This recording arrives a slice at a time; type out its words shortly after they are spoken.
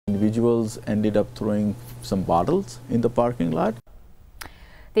individuals ended up throwing some bottles in the parking lot.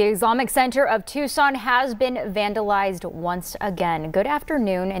 The Islamic Center of Tucson has been vandalized once again. Good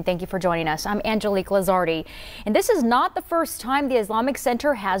afternoon and thank you for joining us. I'm Angelique Lazardi. And this is not the first time the Islamic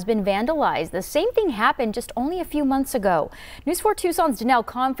Center has been vandalized. The same thing happened just only a few months ago. News 4 Tucson's Danelle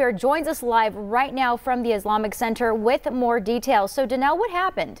Confair joins us live right now from the Islamic Center with more details. So Danelle, what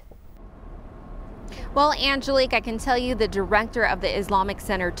happened? Well, Angelique, I can tell you the director of the Islamic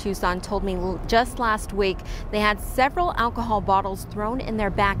Center Tucson told me just last week they had several alcohol bottles thrown in their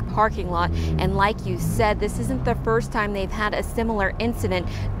back parking lot. And like you said, this isn't the first time they've had a similar incident.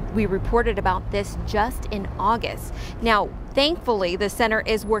 We reported about this just in August. Now, thankfully, the center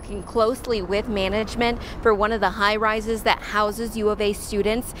is working closely with management for one of the high rises that houses U of A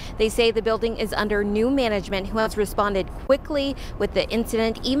students. They say the building is under new management who has responded quickly with the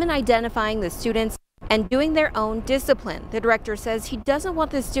incident, even identifying the students and doing their own discipline. The director says he doesn't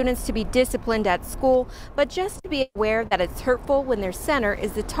want the students to be disciplined at school, but just to be aware that it's hurtful when their center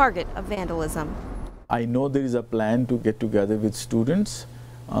is the target of vandalism. I know there is a plan to get together with students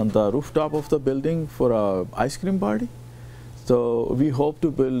on the rooftop of the building for a ice cream party. So we hope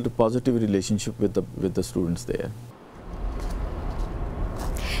to build a positive relationship with the students there.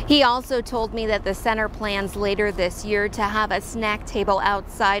 He also told me that the center plans later this year to have a snack table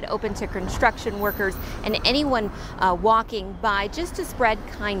outside open to construction workers and anyone walking by, just to spread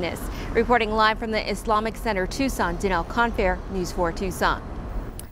kindness. Reporting live from the Islamic Center Tucson, Danelle Confair, News 4 Tucson.